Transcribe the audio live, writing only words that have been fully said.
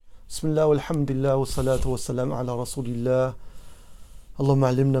Bismillah walhamdulillah wassalatu wassalamu ala rasulillah.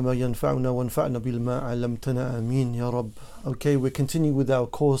 Allahumma alimna ma yanfa'una wanfa'na bilma 'allamtana, ameen ya Rabb. Okay, we're continuing with our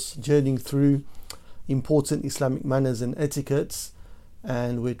course, journeying through important Islamic manners and etiquettes,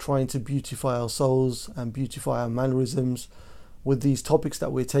 and we're trying to beautify our souls and beautify our mannerisms with these topics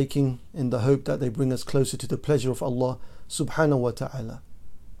that we're taking in the hope that they bring us closer to the pleasure of Allah subhanahu wa ta'ala.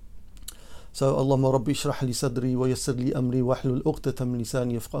 So, Allahumma rabbi shrah li sadri wa yassir li amri wa hlul uqdatan min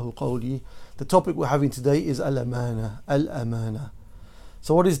lisani yafqahu qawli. The topic we're having today is al-amana. Al-amana.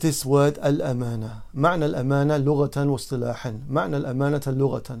 So what is this word al-amana? Ma'na al-amana lughatan wa istilahan. Ma'na al-amanata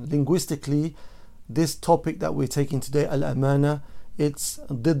lughatan. Linguistically, this topic that we're taking today, al-amana, it's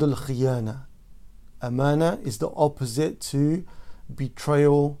ضد al-khiyana. Amana is the opposite to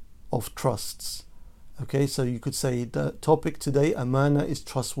betrayal of trusts. Okay, so you could say the topic today, amana, is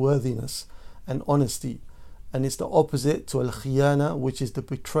trustworthiness and honesty, and it's the opposite to al-khiyana, which is the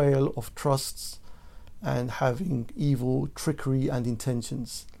betrayal of trusts and having evil, trickery and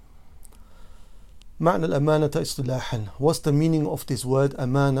intentions. Ma'na al-amanata istilahan. What's the meaning of this word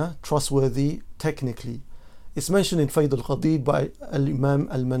amana, trustworthy, technically? It's mentioned in Fayd al-Qadid by al-Imam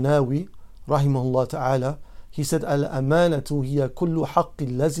al-Manawi rahimahullah ta'ala. He said, al-amanatu hiya kullu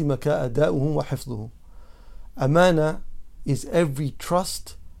haqqin lazimaka ada'uhu wa hifdhuhu. Amana is every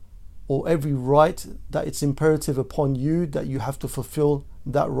trust or every right that it's imperative upon you that you have to fulfill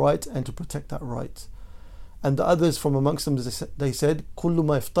that right and to protect that right. And the others from amongst them, they said, kullu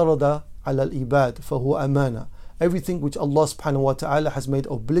ma iftarada ala al-ibad fahuwa amana. Everything which Allah subhanahu wa ta'ala has made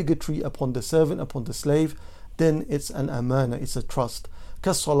obligatory upon the servant, upon the slave, then it's an amana, it's a trust.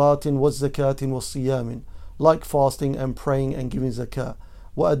 Kas-salatin wa zakatin wa siyamin, like fasting and praying and giving zakah.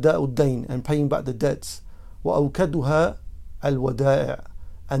 Wa ada'u dain, and paying back the debts. وَأَوْكَدُهَا الْوَدَائِعِ.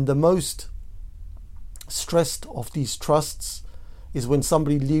 And the most stressed of these trusts is when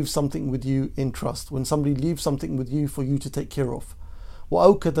somebody leaves something with you in trust, when somebody leaves something with you for you to take care of.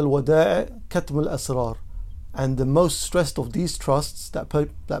 وَأَوْكَدَ الْوَدَائِعِ كَتْمُ الْأَسْرَارِ. And the most stressed of these trusts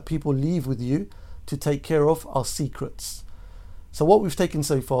that people leave with you to take care of are secrets. So what we've taken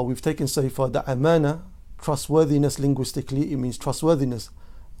so far that amana, trustworthiness, linguistically it means trustworthiness.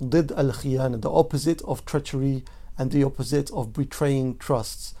 ضد al-khiyana, the opposite of treachery and the opposite of betraying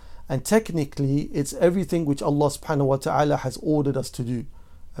trusts. And technically it's everything which Allah subhanahu wa ta'ala has ordered us to do.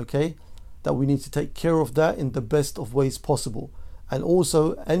 Okay, that we need to take care of that in the best of ways possible. And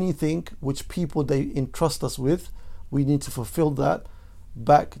also anything which people they entrust us with, we need to fulfill that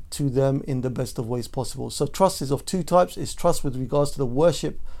back to them in the best of ways possible. So trust is of two types. It's trust with regards to the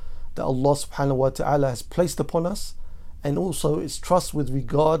worship that Allah subhanahu wa ta'ala has placed upon us, and also it's trust with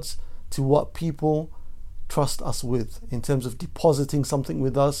regards to what people trust us with in terms of depositing something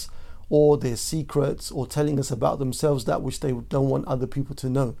with us, or their secrets, or telling us about themselves that which they don't want other people to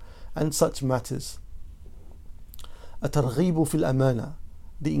know, and such matters. الترغيب في الأمانة,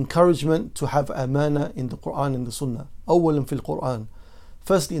 the encouragement to have amana in the Quran and the Sunnah. أولا في القرآن.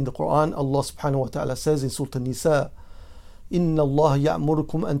 Firstly, in the Quran, Allah subhanahu wa ta'ala says in Surah An-Nisa, إن الله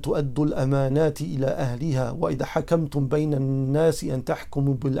يأمركم أن تؤدوا الأمانات إلى أهلها وإذا حكمتم بين الناس أن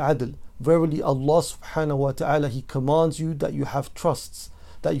تحكموا بالعدل. Verily Allah subhanahu wa ta'ala, He commands you that you have trusts,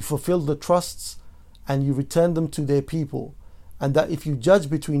 that you fulfill the trusts and you return them to their people, and that if you judge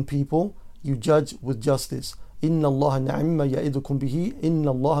between people, you judge with justice. إن الله نعم ما يعظكم به إن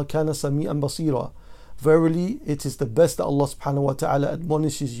الله كان سميعا بصيرا. Verily it is the best that Allah subhanahu wa ta'ala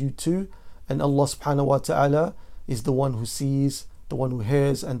admonishes you to, and Allah subhanahu wa ta'ala is the one who sees, the one who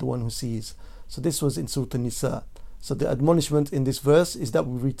hears, and the one who sees. So this was in Surah An-Nisa. So the admonishment in this verse is that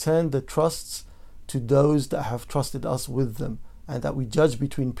we return the trusts to those that have trusted us with them, and that we judge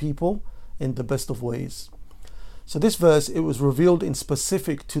between people in the best of ways. So this verse, it was revealed in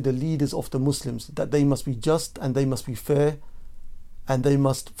specific to the leaders of the Muslims, that they must be just and they must be fair, and they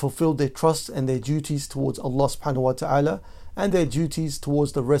must fulfill their trusts and their duties towards Allah subhanahu wa ta'ala, and their duties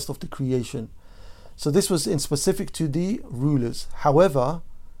towards the rest of the creation. So this was in specific to the rulers. However,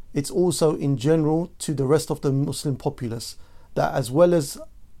 it's also in general to the rest of the Muslim populace, that as well as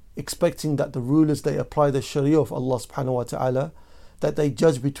expecting that the rulers, they apply the Sharia of Allah subhanahu wa ta'ala, that they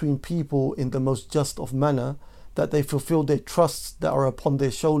judge between people in the most just of manner, that they fulfill their trusts that are upon their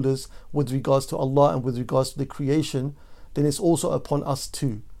shoulders with regards to Allah and with regards to the creation, then it's also upon us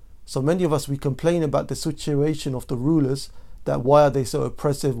too. So many of us, we complain about the situation of the rulers, that why are they so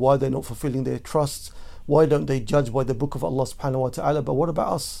oppressive, why they're not fulfilling their trusts, why don't they judge by the book of Allah subhanahu wa ta'ala. But what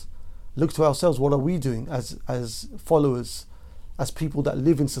about us? Look to ourselves. What are we doing as followers, as people that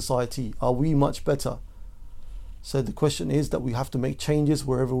live in society? Are we much better? So the question is that we have to make changes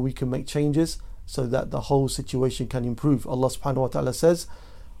wherever we can make changes, so that the whole situation can improve. Allah subhanahu wa ta'ala says,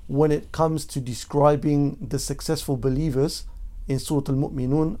 when it comes to describing the successful believers. In Surah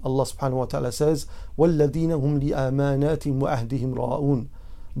Al-Mu'minun, Allah subhanahu wa ta'ala says, وَالَّذِينَ هُمْ لِأَمَانَاتِهِمْ وَأَهْدِهِمْ رَاءُونَ.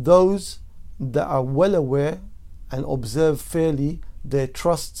 Those that are well aware and observe fairly their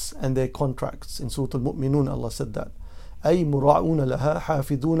trusts and their contracts. In Surah Al-Mu'minun, Allah said that. أي مراعون لها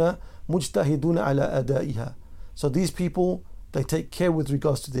حافظون مجتهدون على أدائها. So these people, they take care with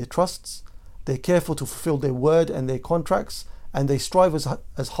regards to their trusts, they're careful to fulfill their word and their contracts, and they strive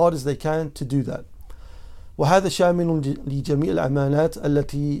as hard as they can to do that. وهذا شامل لجميع الأمانات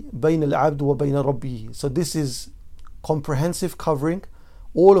التي بين العبد وبين ربه. So this is comprehensive, covering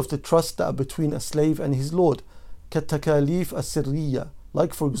all of the trusts that are between a slave and his Lord. كالتكاليف السرية,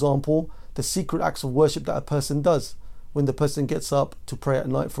 like for example the secret acts of worship that a person does. When the person gets up to pray at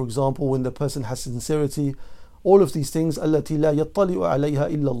night, for example, when the person has sincerity, all of these things, التي لا يطلع عليها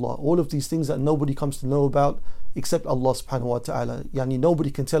إلا الله, all of these things that nobody comes to know about except Allah subhanahu wa ta'ala. Yani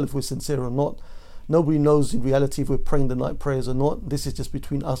nobody can tell if we're sincere or not. Nobody knows in reality if we're praying the night prayers or not. This is just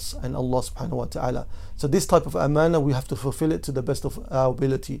between us and Allah subhanahu wa ta'ala. So this type of amana, we have to fulfill it to the best of our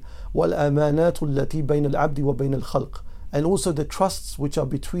ability. وَالْأَمَانَاتُ الَّتِي بَيْنَ الْعَبْدِ وَبَيْنَ الْخَلْقِ. And also the trusts which are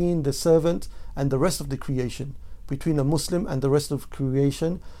between the servant and the rest of the creation, between a Muslim and the rest of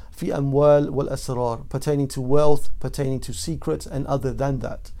creation, fi amwal wal asrar, pertaining to wealth, pertaining to secrets, and other than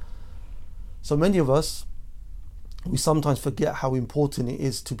that. So many of us, we sometimes forget how important it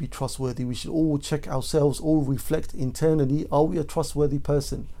is to be trustworthy. We should all check ourselves, all reflect internally, are we a trustworthy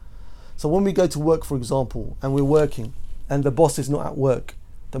person? So when we go to work, for example, and we're working, and the boss is not at work,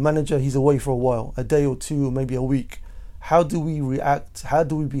 the manager, he's away for a while, a day or two, or maybe a week, how do we react? How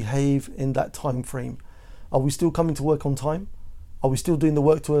do we behave in that time frame? Are we still coming to work on time? Are we still doing the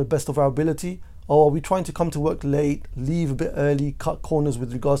work to the best of our ability? Or are we trying to come to work late, leave a bit early, cut corners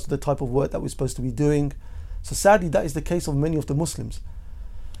with regards to the type of work that we're supposed to be doing? So sadly, that is the case of many of the Muslims.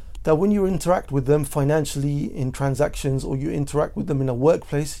 That when you interact with them financially in transactions, or you interact with them in a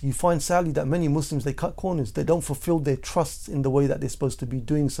workplace, you find sadly that many Muslims, they cut corners. They don't fulfill their trusts in the way that they're supposed to be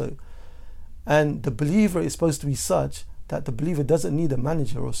doing so. And the believer is supposed to be such that the believer doesn't need a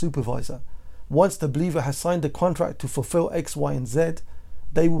manager or supervisor. Once the believer has signed a contract to fulfill X, Y, and Z,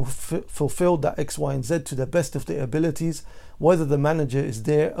 they will fulfill that X, Y, and Z to the best of their abilities, whether the manager is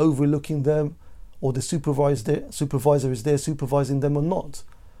there overlooking them or the supervisor is there supervising them or not.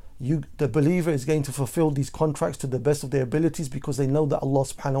 The believer is going to fulfill these contracts to the best of their abilities, because they know that Allah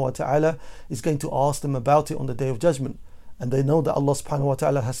subhanahu wa ta'ala is going to ask them about it on the Day of Judgment. And they know that Allah subhanahu wa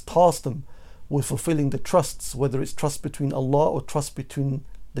ta'ala has tasked them with fulfilling the trusts, whether it's trust between Allah or trust between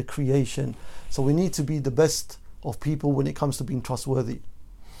the creation. So we need to be the best of people when it comes to being trustworthy.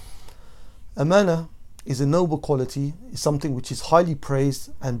 Amana is a noble quality, is something which is highly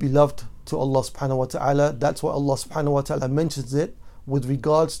praised and beloved to Allah subhanahu wa ta'ala. That's why Allah subhanahu wa ta'ala mentions it with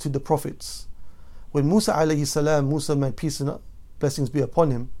regards to the prophets. When Musa alayhi salam, Musa, may peace and blessings be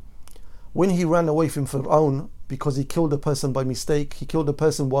upon him, when he ran away from Fir'aun because he killed a person by mistake, he killed a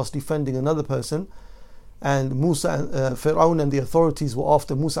person whilst defending another person, and Fir'aun and the authorities were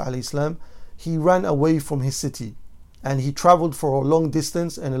after Musa alayhi salam, he ran away from his city and he travelled for a long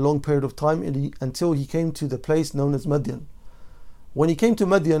distance and a long period of time until he came to the place known as Madian. When he came to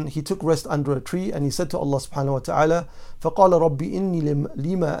Madian, he took rest under a tree and he said to Allah subhanahu wa ta'ala, فَقَالَ رَبِّ إِنِّي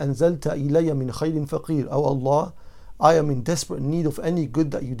لِمَا أَنزَلْتَ إِلَيَّ مِنْ خَيْرٍ فَقِيرٍ. Oh Allah, I am in desperate need of any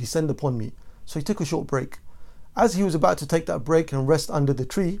good that you descend upon me. So he took a short break. As he was about to take that break and rest under the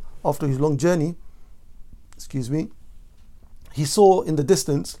tree after his long journey, he saw in the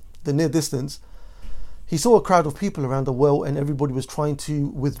distance, the near distance, he saw a crowd of people around the well, and everybody was trying to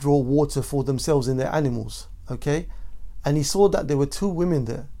withdraw water for themselves and their animals. Okay? And he saw that there were two women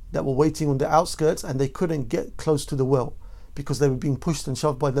there that were waiting on the outskirts, and they couldn't get close to the well because they were being pushed and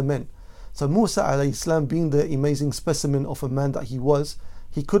shoved by the men. So Musa alayhi salam, being the amazing specimen of a man that he was,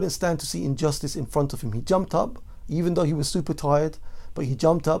 he couldn't stand to see injustice in front of him. He jumped up, even though he was super tired, but he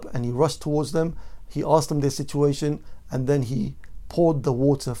jumped up and he rushed towards them. He asked them their situation, and then he poured the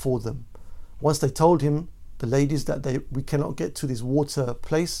water for them. Once they told him, the ladies, that we cannot get to this water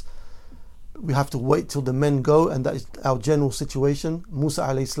place, we have to wait till the men go, and that is our general situation. Musa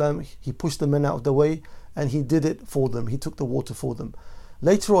alayhi salam, he pushed the men out of the way and he did it for them. He took the water for them.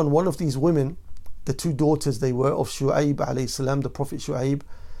 Later on, one of these women, the two daughters they were of Shu'aib alayhi salam, the Prophet Shu'aib,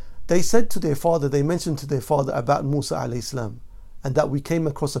 they said to their father, they mentioned to their father about Musa alayhi salam, and that we came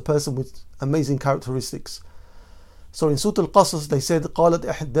across a person with amazing characteristics. So in Surah Al-Qasas, they said, قَالَتْ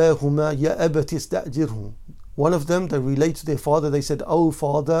إِحْدَاهُمَا يَا أَبَتِ اسْتَأْجِرْهُ. One of them, they relate to their father, they said, "Oh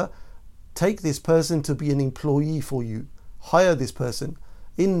father, take this person to be an employee for you. Hire this person.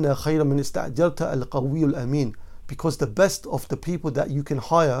 إِنَّ خَيْرَ مِنْ اسْتَأْجَرْتَ الْقَوِيُّ الْأَمِينَ. because the best of the people that you can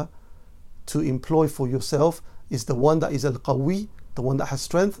hire to employ for yourself is the one that is al-qawi, the one that has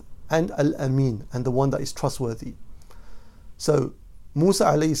strength, and al-amin, and the one that is trustworthy. So Musa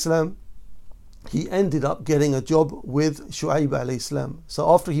alayhi salam, he ended up getting a job with Shu'aib alayhi salam. So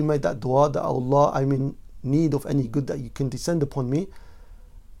after he made that dua that Allah, I'm in need of any good that you can descend upon me,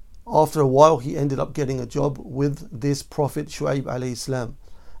 after a while he ended up getting a job with this Prophet Shu'aib alayhi salam.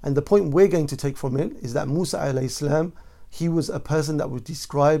 And the point we're going to take from it is that Musa alayhi salam, he was a person that was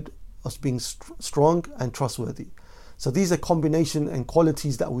described as being strong and trustworthy. So these are combination and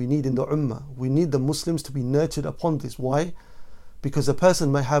qualities that we need in the ummah. We need the Muslims to be nurtured upon this. Why? Because a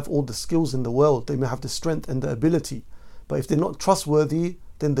person may have all the skills in the world, they may have the strength and the ability, but if they're not trustworthy,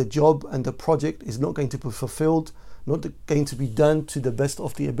 then the job and the project is not going to be fulfilled, not going to be done to the best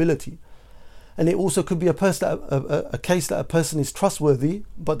of the ability. And it also could be a case that a person is trustworthy,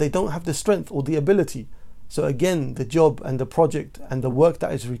 but they don't have the strength or the ability. So again, the job and the project and the work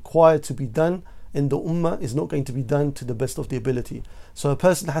that is required to be done in the ummah is not going to be done to the best of the ability. So a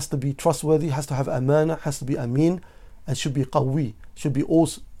person has to be trustworthy, has to have amana, has to be amin, and should be qawi, should be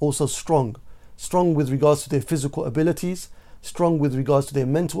also strong. Strong with regards to their physical abilities, strong with regards to their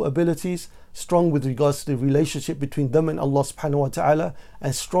mental abilities, strong with regards to the relationship between them and Allah subhanahu wa ta'ala,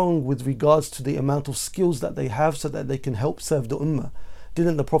 and strong with regards to the amount of skills that they have so that they can help serve the ummah.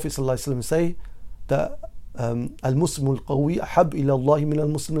 Didn't the Prophet ﷺ say that al-muslim al-qawi ahab ila Allah min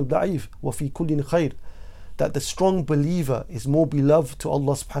al-muslim al-da'if wa fi kullin khair, that the strong believer is more beloved to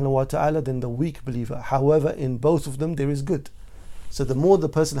Allah subhanahu wa ta'ala than the weak believer. However, in both of them there is good. So the more the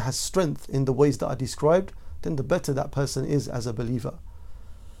person has strength in the ways that are described, then the better that person is as a believer.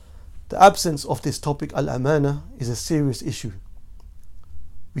 The absence of this topic, al-amana, is a serious issue.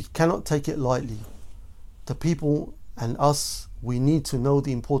 We cannot take it lightly. The people and us, we need to know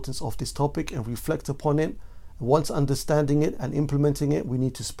the importance of this topic and reflect upon it. Once understanding it and implementing it, we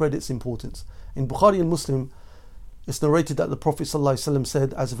need to spread its importance. In Bukhari and Muslim, it's narrated that the Prophet ﷺ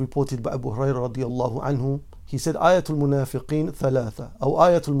said, as reported by Abu Hurairah radiallahu anhu, he said, Ayatul munafiqeen thalatha, or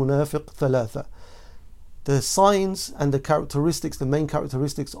Ayatul munafiq thalatha. The signs and the characteristics, the main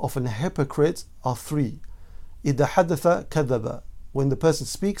characteristics of an hypocrite are three. إِذَا حَدَّثَ كَذَبَ, when the person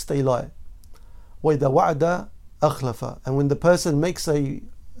speaks, they lie. وَإِذَا وَعَدَ أَخْلَفَ, and when the person makes a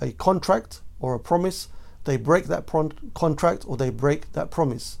contract or a promise, they break that contract or they break that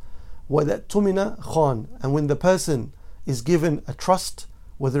promise. وَإِذَا تُمِنَ خَانَ, and when the person is given a trust,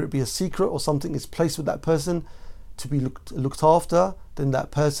 whether it be a secret or something is placed with that person to be looked after, then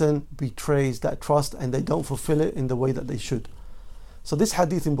that person betrays that trust and they don't fulfill it in the way that they should. So this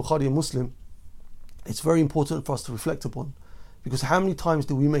hadith in Bukhari and Muslim, it's very important for us to reflect upon, because how many times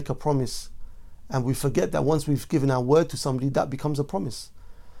do we make a promise and we forget that once we've given our word to somebody, that becomes a promise.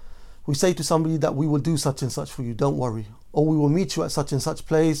 We say to somebody that we will do such and such for you, don't worry, or we will meet you at such and such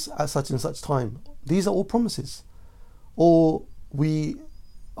place at such and such time. These are all promises. Or we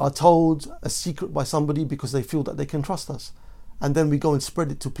are told a secret by somebody because they feel that they can trust us, and then we go and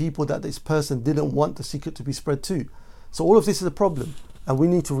spread it to people that this person didn't want the secret to be spread to. So all of this is a problem, and we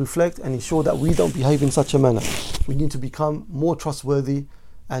need to reflect and ensure that we don't behave in such a manner. We need to become more trustworthy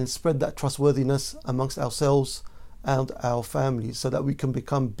and spread that trustworthiness amongst ourselves and our families, so that we can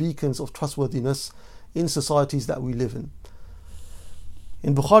become beacons of trustworthiness in societies that we live in.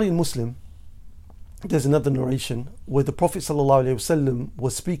 In Bukhari and Muslim, there's another narration where the Prophet ﷺ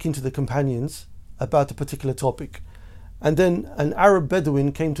was speaking to the companions about a particular topic, and then an Arab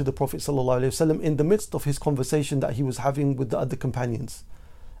Bedouin came to the Prophet ﷺ in the midst of his conversation that he was having with the other companions,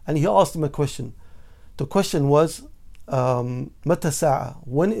 and he asked him a question. The question was, Mata Sa'a,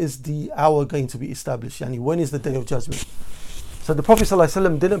 when is the hour going to be established? Yani, when is the day of judgment? So the Prophet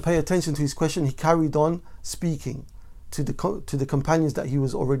ﷺ didn't pay attention to his question. He carried on speaking to the companions that he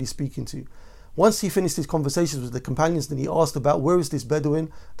was already speaking to. Once he finished his conversations with the companions, then he asked about where is this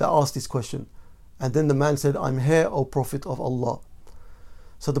Bedouin that asked this question. And then the man said, I'm here, O Prophet of Allah.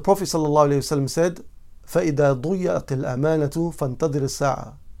 So the Prophet ﷺ said, فَإِذَا ضُيَّأَتِ الْأَمَانَةُ فَانْتَظِرِ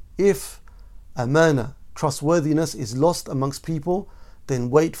السَّاعَةِ, if amana, trustworthiness, is lost amongst people, then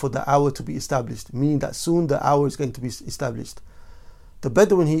wait for the hour to be established, meaning that soon the hour is going to be established. The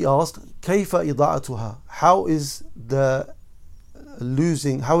Bedouin, he asked, كَيْفَ إِضَاعَتُهَا, how is it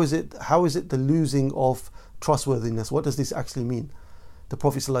the losing of trustworthiness? What does this actually mean? The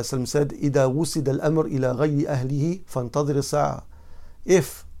Prophet ﷺ said, إِذَا وُسِدَ الْأَمْرِ إِلَى غَيِّ أَهْلِهِ فَانْتَظِرِ السَّاعَةِ,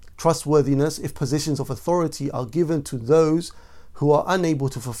 if trustworthiness, if positions of authority are given to those who are unable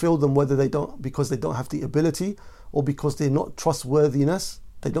to fulfill them, whether because they don't have the ability or because they don't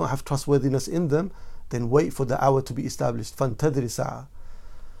have trustworthiness in them, then wait for the hour to be established. فَانْتَظِرِ السَّاعَةِ.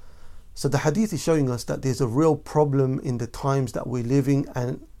 So the hadith is showing us that there's a real problem in the times that we're living,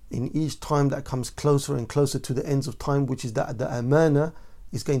 and in each time that comes closer and closer to the ends of time, which is that the amana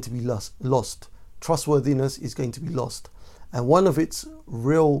is going to be lost. Trustworthiness is going to be lost. And one of its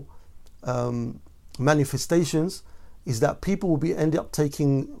real manifestations is that people will end up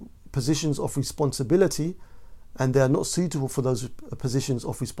taking positions of responsibility, and they are not suitable for those positions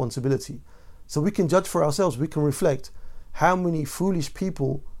of responsibility. So we can judge for ourselves, we can reflect how many foolish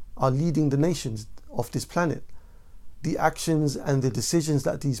people are leading the nations of this planet. The actions and the decisions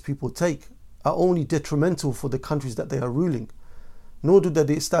that these people take are only detrimental for the countries that they are ruling. Nor do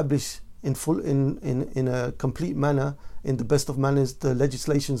they establish in a complete manner, in the best of manners, the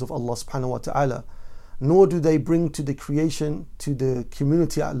legislations of Allah subhanahu wa ta'ala. Nor do they bring to the creation, to the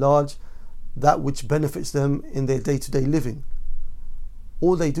community at large, that which benefits them in their day-to-day living.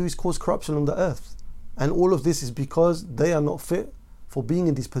 All they do is cause corruption on the earth. And all of this is because they are not fit for being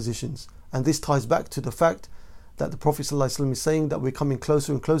in these positions. And this ties back to the fact that the Prophet ﷺ is saying that we're coming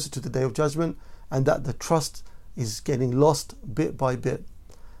closer and closer to the Day of Judgment, and that the trust is getting lost bit by bit.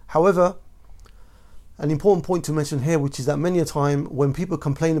 However, an important point to mention here, which is that many a time when people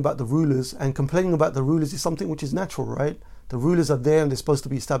complain about the rulers, and complaining about the rulers is something which is natural, right? The rulers are there and they're supposed to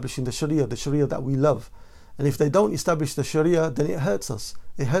be establishing the Sharia that we love. And if they don't establish the Sharia, then it hurts us.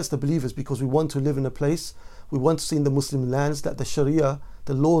 It hurts the believers, because we want to live in a place, we want to see in the Muslim lands that the Sharia,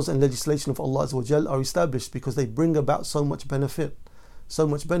 the laws and legislation of Allah Azza wa Jal are established, because they bring about so much benefit.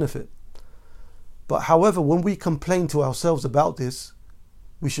 But however, when we complain to ourselves about this,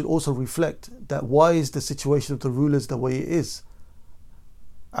 we should also reflect that why is the situation of the rulers the way it is?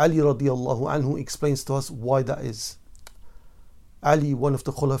 Ali radiallahu anhu explains to us why that is. Ali, one of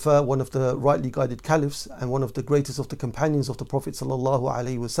the Khulafa, one of the rightly guided caliphs, and one of the greatest of the companions of the Prophet sallallahu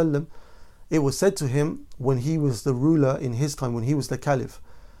alaihi wasallam, it was said to him when he was the ruler in his time, when he was the caliph,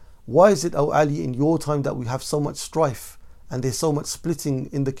 why is it, O Ali, in your time that we have so much strife and there's so much splitting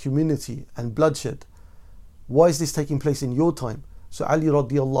in the community and bloodshed? Why is this taking place in your time? So Ali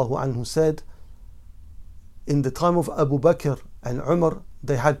radiallahu anhu said, in the time of Abu Bakr and Umar,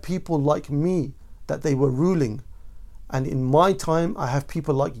 they had people like me that they were ruling. And in my time, I have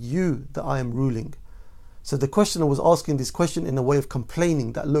people like you that I am ruling. So the questioner was asking this question in a way of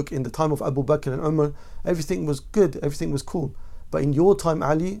complaining that, look, in the time of Abu Bakr and Umar, everything was good, everything was cool. But in your time,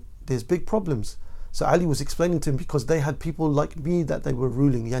 Ali, there's big problems. So Ali was explaining to him, because they had people like me that they were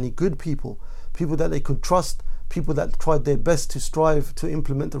ruling, yani good people, people that they could trust, people that tried their best to strive to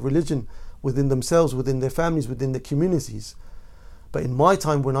implement the religion within themselves, within their families, within their communities. But in my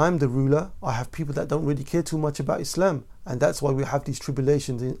time, when I'm the ruler, I have people that don't really care too much about Islam, and that's why we have these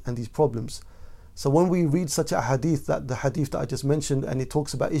tribulations and these problems. So when we read such a hadith, that the hadith that I just mentioned, and it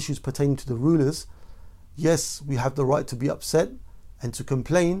talks about issues pertaining to the rulers, yes, we have the right to be upset and to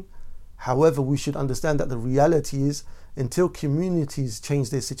complain. However, we should understand that the reality is, until communities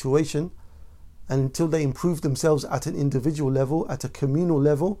change their situation, and until they improve themselves at an individual level, at a communal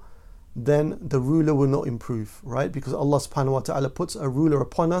level, then the ruler will not improve, right? Because Allah subhanahu wa ta'ala puts a ruler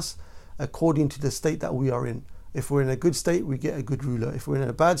upon us according to the state that we are in. If we're in a good state, we get a good ruler. If we're in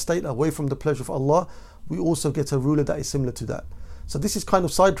a bad state, away from the pleasure of Allah, we also get a ruler that is similar to that. So this is kind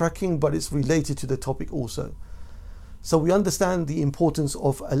of sidetracking, but it's related to the topic also. So we understand the importance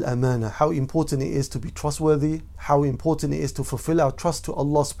of al-amana, how important it is to be trustworthy, how important it is to fulfill our trust to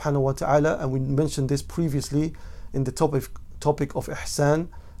Allah subhanahu wa ta'ala. And we mentioned this previously in the topic of ihsan,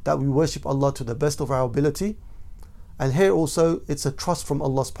 that we worship Allah to the best of our ability. And here also, it's a trust from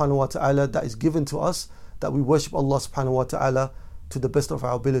Allah subhanahu wa ta'ala that is given to us, that we worship Allah subhanahu wa ta'ala to the best of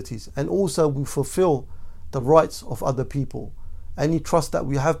our abilities. And also we fulfill the rights of other people. Any trust that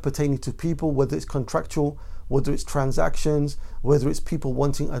we have pertaining to people, whether it's contractual, whether it's transactions, whether it's people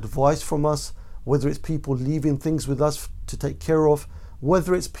wanting advice from us, whether it's people leaving things with us to take care of,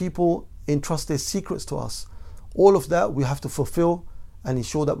 whether it's people entrust their secrets to us, all of that we have to fulfill and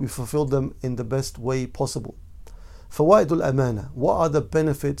ensure that we fulfill them in the best way possible. Fawaidul amana. What are the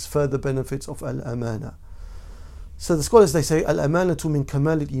benefits, further benefits of al-amana? So the scholars, they say, al-amanatu min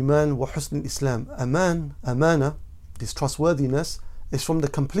kamal al-iman wa husn al-islam. Amana, this trustworthiness, is from the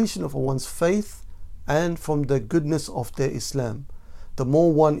completion of one's faith and from the goodness of their Islam. The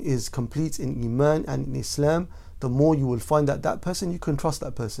more one is complete in iman and in Islam, the more you will find that that person, you can trust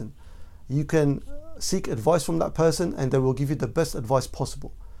that person. You can seek advice from that person and they will give you the best advice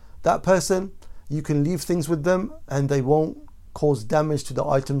possible. That person, you can leave things with them and they won't cause damage to the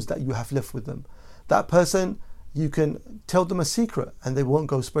items that you have left with them. That person, you can tell them a secret and they won't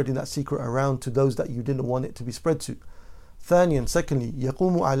go spreading that secret around to those that you didn't want it to be spread to. Secondly,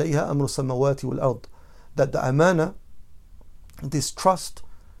 يقوم عليها أمر السماوات والأرض. That the amana, this trust,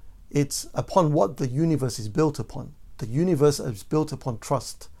 it's upon what the universe is built upon. The universe is built upon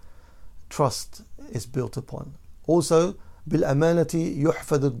trust. Trust is built upon. Also, بالأمانة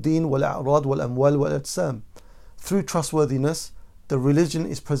يحفظ الدين والأعراض والأموال والأجسام. Through trustworthiness, the religion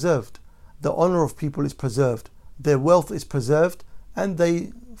is preserved, the honor of people is preserved, their wealth is preserved, and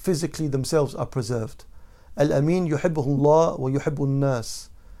they physically themselves are preserved. الأمين يحبه الله ويحب الناس.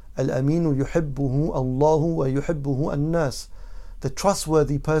 الأمين يحبه الله ويحبه الناس. The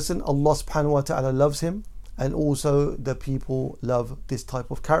trustworthy person, Allah subhanahu wa ta'ala loves him, and also the people love this type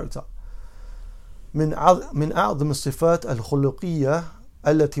of character. من أعظم الصفات الخلقية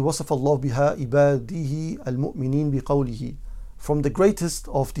التي وصف الله بها عباده المؤمنين بقوله. From the greatest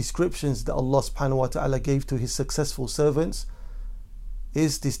of descriptions that Allah subhanahu wa ta'ala gave to his successful servants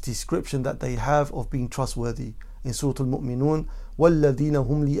is this description that they have of being trustworthy. In Surah Al-Mu'minun, وَالَّذِينَ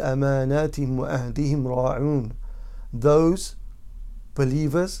هُمْ لِأَمَانَاتِهِمْ وَأَهْدِهِمْ رَاعُونَ. Those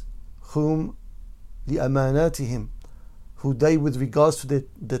believers whom لِأَمَانَاتِهِمْ, who they, with regards to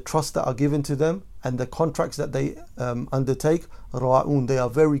the trust that are given to them and the contracts that they undertake, ra'un, they are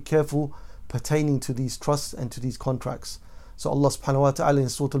very careful pertaining to these trusts and to these contracts. So Allah subhanahu wa ta'ala in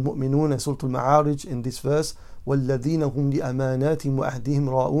Surah Al-Mu'minun and Surah Al-Ma'arij in this verse, وَالَّذِينَ هُمْ لِأَمَانَاتِهِمْ وَأَهْدِهِمْ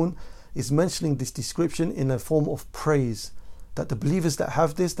رَاعُونَ, is mentioning this description in a form of praise. That the believers that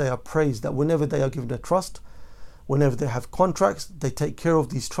have this, they are praised, that whenever they are given a trust, whenever they have contracts, they take care of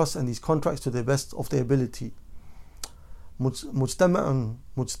these trusts and these contracts to the best of their ability. مجتمع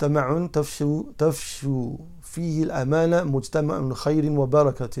تفشو فيه الأمانة مجتمع خير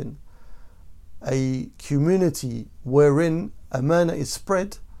وبركة. A community wherein amana is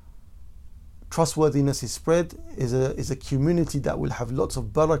spread, trustworthiness is spread, is a community that will have lots of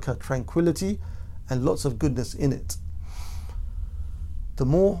barakah, tranquility, and lots of goodness in it. The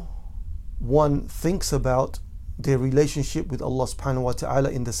more one thinks about their relationship with Allah subhanahu wa ta'ala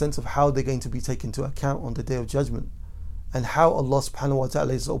in the sense of how they're going to be taken into account on the Day of Judgment, and how Allah subhanahu wa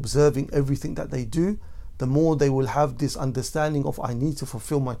ta'ala is observing everything that they do, the more they will have this understanding of, I need to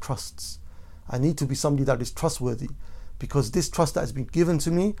fulfill my trusts. I need to be somebody that is trustworthy, because this trust that has been given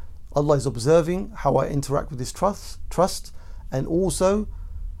to me, Allah is observing how I interact with this trust, and also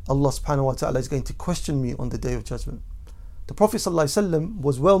Allah subhanahu wa ta'ala is going to question me on the Day of Judgment. The Prophet ﷺ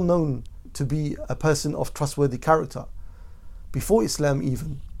was well known to be a person of trustworthy character. Before Islam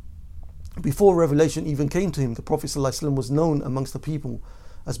even, before revelation even came to him, the Prophet ﷺ was known amongst the people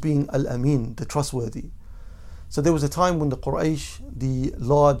as being Al-Amin, the trustworthy. So there was a time when the Quraysh, the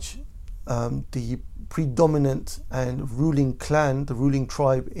large, the predominant and ruling clan, the ruling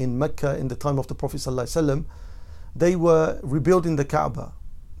tribe in Mecca in the time of the Prophet ﷺ, they were rebuilding the Kaaba.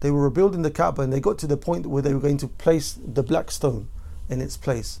 They were rebuilding the Kaaba, and they got to the point where they were going to place the black stone in its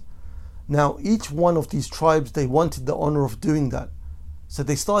place. Now, each one of these tribes, they wanted the honor of doing that. So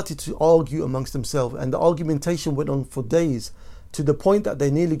they started to argue amongst themselves, and the argumentation went on for days, to the point that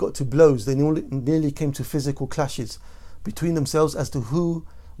they nearly got to blows. They nearly came to physical clashes between themselves as to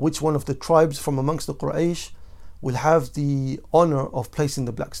which one of the tribes from amongst the Quraysh will have the honor of placing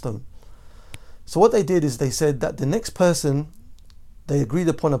the black stone. So what they did is they said that the next person, they agreed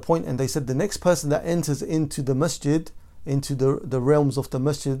upon a point, and they said the next person that enters into the masjid, into the realms of the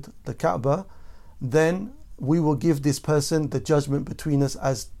masjid, the Kaaba, then we will give this person the judgment between us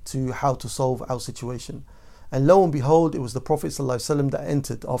as to how to solve our situation. And lo and behold, it was the Prophet ﷺ that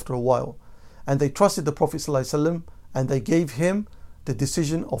entered after a while. And they trusted the Prophet ﷺ, and they gave him the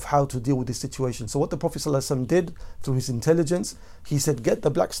decision of how to deal with this situation. So what the Prophet ﷺ did through his intelligence, he said, get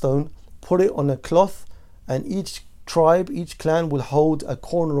the black stone, put it on a cloth, and each tribe, each clan will hold a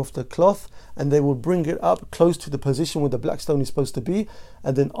corner of the cloth, and they will bring it up close to the position where the black stone is supposed to be,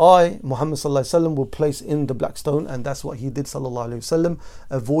 and then I, Muhammad sallallahu alaihi wasallam, will place in the black stone. And that's what he did, sallallahu alaihi wasallam,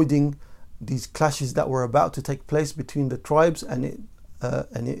 avoiding these clashes that were about to take place between the tribes, and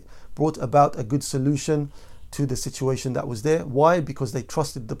it brought about a good solution to the situation that was there. Why? Because they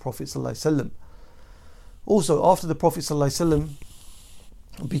trusted the Prophet sallallahu alaihi wasallam. Also, after the Prophet sallallahu alaihi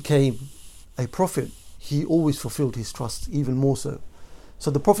wasallam became a prophet, he always fulfilled his trust even more so. So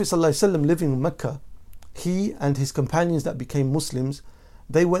the Prophet ﷺ, living in Mecca, he and his companions that became Muslims,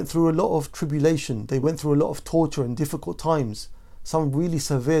 they went through a lot of tribulation, they went through a lot of torture and difficult times, some really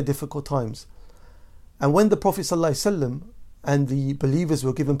severe difficult times. And when the Prophet ﷺ and the believers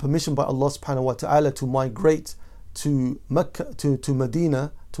were given permission by Allah subhanahu wa ta'ala to migrate to Mecca, to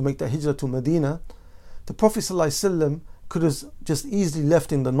Medina, to make the hijrah to Medina, the Prophet ﷺ could have just easily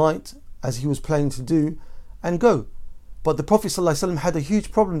left in the night, as he was planning to do, and go. But the Prophet ﷺ had a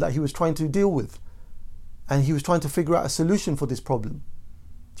huge problem that he was trying to deal with, and he was trying to figure out a solution for this problem.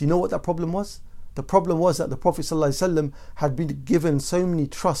 Do you know what that problem was? The problem was that the Prophet ﷺ had been given so many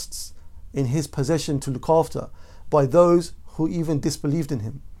trusts in his possession to look after by those who even disbelieved in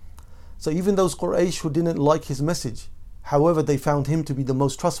him. So even those Quraysh who didn't like his message, however, they found him to be the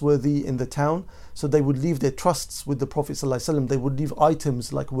most trustworthy in the town, so they would leave their trusts with the Prophet ﷺ. They would leave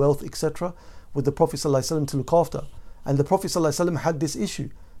items like wealth, etc., with the Prophet ﷺ to look after. And the Prophet ﷺ had this issue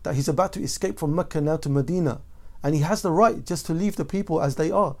that he's about to escape from Mecca now to Medina, and he has the right just to leave the people as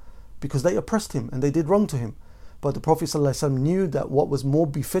they are, because they oppressed him and they did wrong to him. But the Prophet ﷺ knew that what was more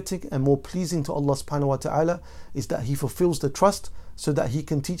befitting and more pleasing to Allah subhanahu wa ta'ala is that he fulfills the trust, so that he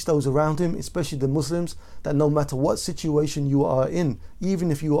can teach those around him, especially the Muslims, that no matter what situation you are in,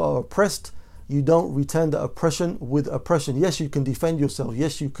 even if you are oppressed, you don't return the oppression with oppression. Yes, you can defend yourself.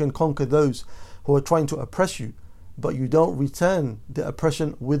 Yes, you can conquer those who are trying to oppress you, but you don't return the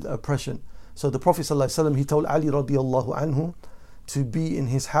oppression with oppression. So the Prophet ﷺ, he told Ali radiallahu anhu to be in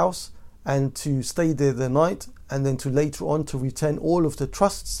his house and to stay there the night, and then to later on to return all of the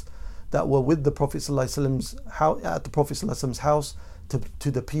trusts that were with the Prophet ﷺ's house, at the Prophet ﷺ's house,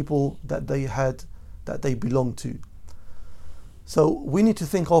 to the people that they belonged to. So we need to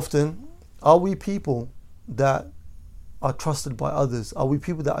think often, are we people that are trusted by others? Are we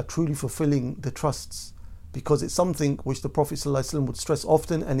people that are truly fulfilling the trusts? Because it's something which the Prophet ﷺ would stress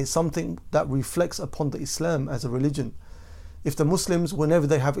often, and it's something that reflects upon the Islam as a religion. If the Muslims, whenever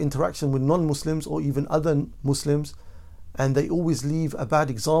they have interaction with non-Muslims or even other Muslims, and they always leave a bad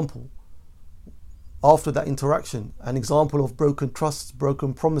example after that interaction, an example of broken trusts,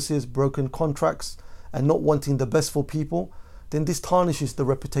 broken promises, broken contracts, and not wanting the best for people, then this tarnishes the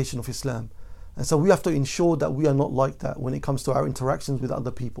reputation of Islam. And so we have to ensure that we are not like that when it comes to our interactions with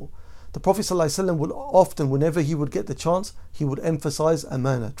other people. The Prophet ﷺ would often, whenever he would get the chance, he would emphasize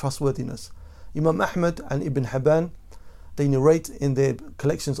amana, trustworthiness. Imam Ahmad and Ibn Hibban, they narrate in their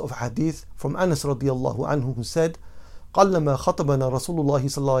collections of hadith from Anas radiallahu anhu, who said, قَلَّمَا خَطَبَنَا رَسُولُ اللَّهِ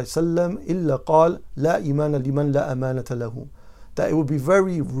صَلَّى اللَّهِ عَلَيْهِ وسلم إِلَّا قَالَ لَا إِيمَانَ لِمَنْ لَا أَمَانَةَ لَهُ. That it would be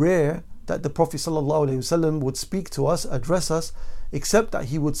very rare that the Prophet ﷺ would speak to us, address us, except that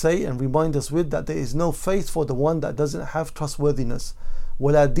he would say and remind us with that there is no faith for the one that doesn't have trustworthiness.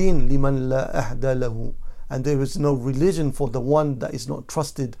 وَلَا دِينَ لِمَنْ لَا أَهْدَى لَهُ. And there is no religion for the one that is not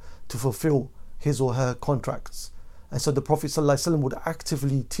trusted to fulfill his or her contracts. And so the Prophet ﷺ would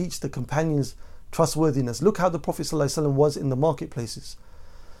actively teach the companions trustworthiness. Look how the Prophet ﷺ was in the marketplaces.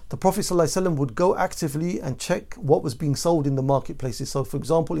 The Prophet ﷺ would go actively and check what was being sold in the marketplaces. So for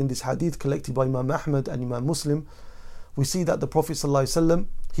example, in this hadith collected by Imam Ahmad and Imam Muslim, we see that the Prophet ﷺ,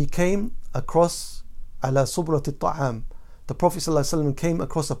 he came across ala subrat al-ta'am. The Prophet ﷺ came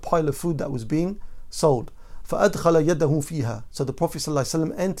across a pile of food that was being sold. فَأَدْخَلَ يَدَهُ فِيهَا. So the Prophet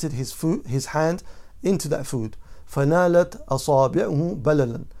ﷺ entered his hand into that food. فَنَالَتْ أَصَابِعُهُ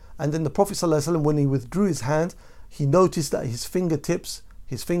بَلَلًا. And then the Prophet ﷺ, when he withdrew his hand, he noticed that his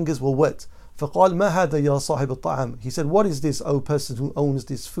fingers were wet. فَقَالْ مَا هَذَا يَا صَاحِبَ الطَّعَامِ. He said, what is this, O person who owns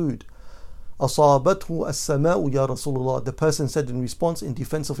this food? أَصَابَتْهُ السَّمَاءُ يَا رَسُولُ اللَّهِ. The person said in response, in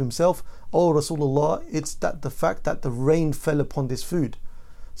defense of himself, O Rasulullah, it's that the fact that the rain fell upon this food.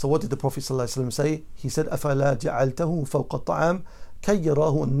 So what did the Prophet ﷺ say? He said, أَفَلَا جَعَلْتَهُ فَوْقَ الطَّعَامِ كَيْ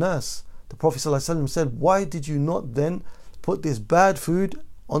يَرَاهُ النَّاسِ. The Prophet ﷺ said, why did you not then put this bad food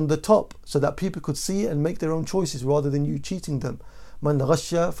on the top so that people could see and make their own choices rather than you cheating them? Man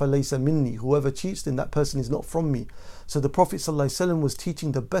ghashya falaysa minni. Whoever cheats, then that person is not from me. So the Prophet ﷺ was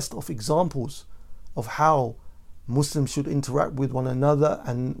teaching the best of examples of how Muslims should interact with one another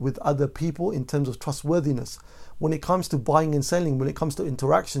and with other people in terms of trustworthiness. When it comes to buying and selling, when it comes to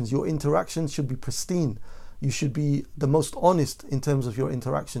interactions, your interactions should be pristine. You should be the most honest in terms of your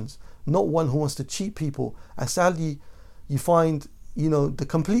interactions, not one who wants to cheat people. And sadly, you find the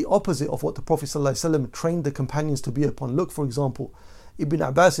complete opposite of what the Prophet ﷺ trained the companions to be upon. Look, for example, Ibn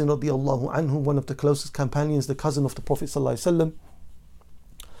Abbas radiallahu anhu, one of the closest companions, the cousin of the Prophet ﷺ.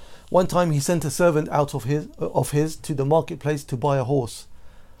 One time he sent a servant out of his to the marketplace to buy a horse.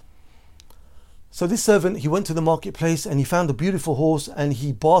 So this servant, he went to the marketplace and he found a beautiful horse, and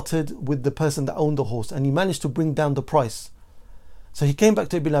he bartered with the person that owned the horse, and he managed to bring down the price. So he came back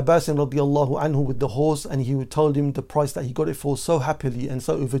to Ibn Abbas radiallahu anhu with the horse, and he told him the price that he got it for so happily and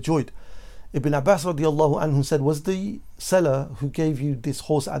so overjoyed. Ibn Abbas radiallahu anhu said, was the seller who gave you this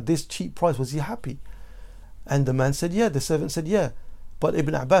horse at this cheap price, was he happy? And the man said, yeah. The servant said, yeah. But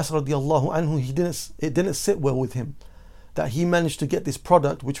Ibn Abbas radiallahu anhu, it didn't sit well with him that he managed to get this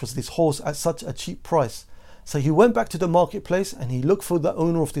product, which was this horse, at such a cheap price. So he went back to the marketplace and he looked for the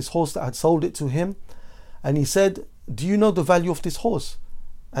owner of this horse that had sold it to him, and he said, do you know the value of this horse?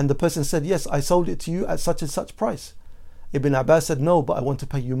 And the person said, yes, I sold it to you at such and such price. Ibn Abbas said, no, but I want to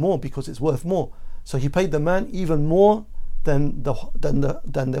pay you more because it's worth more. So he paid the man even more than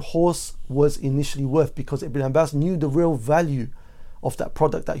the horse was initially worth, because Ibn Abbas knew the real value of that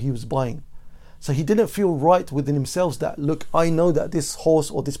product that he was buying. So he didn't feel right within himself that, look, I know that this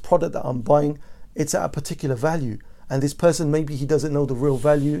horse or this product that I'm buying, it's at a particular value, and this person, maybe he doesn't know the real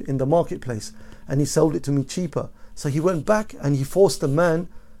value in the marketplace, and he sold it to me cheaper. So he went back and he forced the man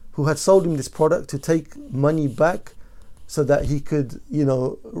who had sold him this product to take money back so that he could,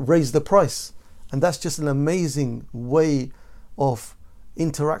 raise the price. And that's just an amazing way of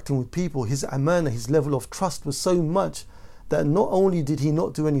interacting with people. His amana, his level of trust was so much that not only did he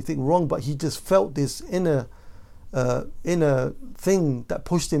not do anything wrong, but he just felt this inner thing that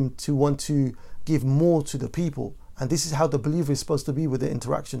pushed him to want to give more to the people. And this is how the believer is supposed to be with their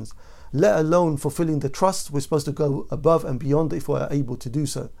interactions. Let alone fulfilling the trust, we're supposed to go above and beyond if we're able to do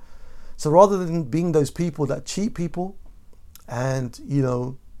so. So rather than being those people that cheat people and,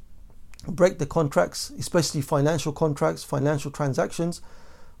 break the contracts, especially financial contracts, financial transactions,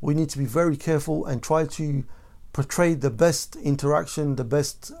 we need to be very careful and try to portray the best interaction, the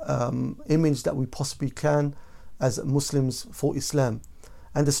best image that we possibly can as Muslims for Islam.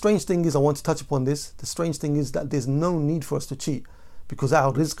 And the strange thing is, I want to touch upon this, the strange thing is that there's no need for us to cheat, because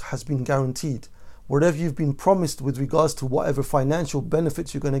our rizq has been guaranteed. Whatever you've been promised with regards to whatever financial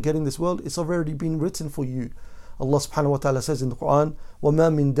benefits you're going to get in this world, it's already been written for you. Allah subhanahu wa ta'ala says in the Quran,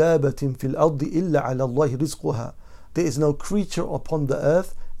 وَمَا مِن دَابَةٍ فِي الْأَرْضِ إِلَّا عَلَى اللَّهِ رِزْقُهَا. There is no creature upon the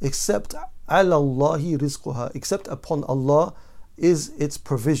earth except عَلَى اللَّهِ رِزْقُهَا, except upon Allah is its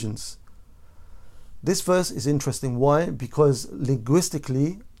provisions. This verse is interesting. Why? Because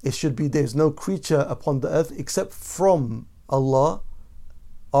linguistically it should be there is no creature upon the earth except from Allah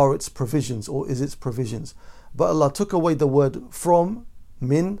are its provisions, or is its provisions. But Allah took away the word from,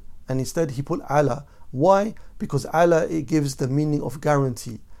 min, and instead He put ala. Why? Because ala, it gives the meaning of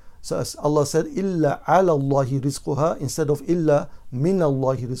guarantee. So as Allah said, illa ala Allahi rizquha, instead of illa min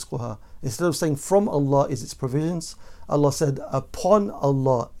Allahi rizquha. Instead of saying from Allah is its provisions, Allah said upon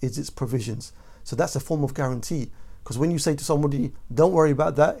Allah is its provisions. So that's a form of guarantee. Because when you say to somebody, don't worry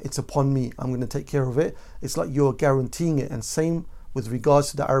about that, it's upon me, I'm going to take care of it, it's like you're guaranteeing it. And same with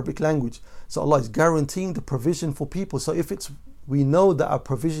regards to the Arabic language. So Allah is guaranteeing the provision for people. So if we know that our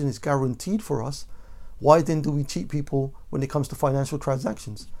provision is guaranteed for us, why then do we cheat people when it comes to financial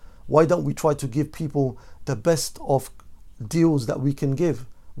transactions? Why don't we try to give people the best of deals that we can give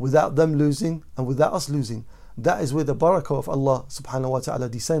without them losing and without us losing? That is where the barakah of Allah subhanahu wa ta'ala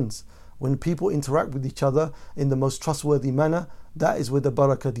descends. When people interact with each other in the most trustworthy manner, that is where the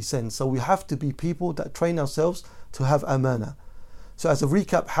barakah descends. So we have to be people that train ourselves to have amana. So as a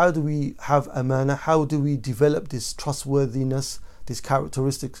recap, how do we have amana? How do we develop this trustworthiness, this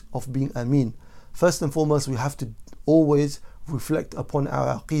characteristics of being ameen? First and foremost, we have to always reflect upon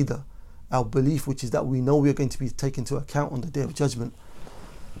our aqidah, our belief, which is that we know we are going to be taken into account on the Day of Judgment.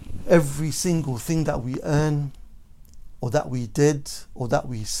 Every single thing that we earn, or that we did, or that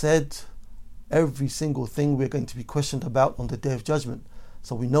we said, every single thing we're going to be questioned about on the Day of Judgment.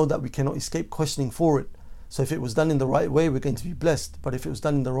 So we know that we cannot escape questioning for it. So if it was done in the right way, we're going to be blessed. But if it was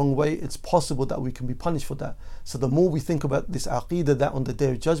done in the wrong way, it's possible that we can be punished for that. So the more we think about this aqidah, that on the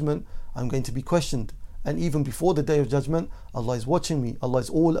Day of Judgment, I'm going to be questioned. And even before the Day of Judgment, Allah is watching me. Allah is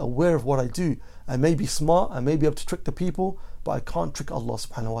all aware of what I do. I may be smart, I may be able to trick the people, but I can't trick Allah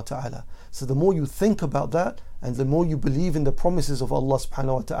subhanahu wa ta'ala. So the more you think about that, and the more you believe in the promises of Allah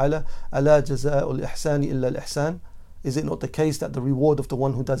subhanahu wa ta'ala, أَلَا جَزَاءُ الْإِحْسَانِ إِلَّا الْإِحْسَانِ. Is it not the case that the reward of the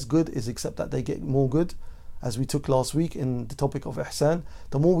one who does good is except that they get more good? As we took last week in the topic of ihsan,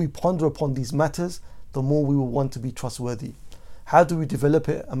 the more we ponder upon these matters, the more we will want to be trustworthy. How do we develop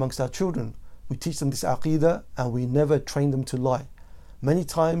it amongst our children? We teach them this aqidah and we never train them to lie. Many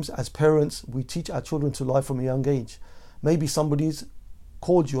times as parents, we teach our children to lie from a young age. Maybe somebody's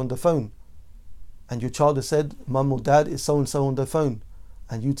called you on the phone and your child has said, Mum or Dad, is so and so on the phone,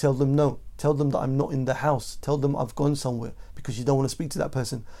 and you tell them no. Tell them that I'm not in the house. Tell them I've gone somewhere, because you don't want to speak to that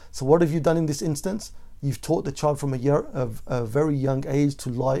person. So what have you done in this instance? You've taught the child from a very young age to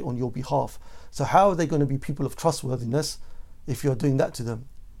lie on your behalf. So how are they going to be people of trustworthiness if you're doing that to them?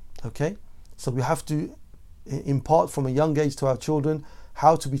 Okay? So we have to impart from a young age to our children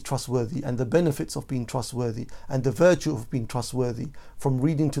how to be trustworthy and the benefits of being trustworthy and the virtue of being trustworthy, from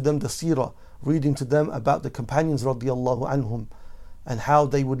reading to them the seerah, reading to them about the companions radiallahu anhum, and how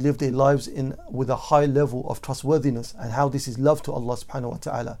they would live their lives with a high level of trustworthiness, and how this is love to Allah subhanahu wa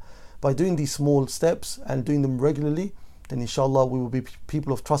ta'ala. By doing these small steps and doing them regularly, then inshallah we will be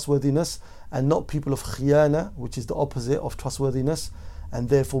people of trustworthiness and not people of khiyana, which is the opposite of trustworthiness. and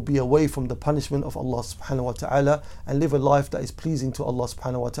therefore be away from the punishment of Allah subhanahu wa ta'ala, and live a life that is pleasing to Allah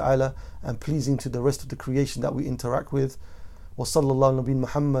subhanahu wa ta'ala and pleasing to the rest of the creation that we interact with. Wa sallallahu nabi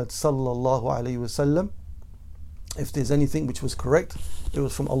Muhammad sallallahu alayhi wa sallam. If there's anything which was correct, it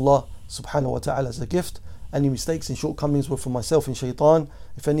was from Allah subhanahu wa ta'ala as a gift. Any mistakes and shortcomings were from myself and shaitan.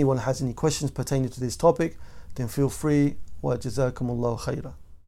 If anyone has any questions pertaining to this topic, then feel free. Wa jazakumullahu khairah.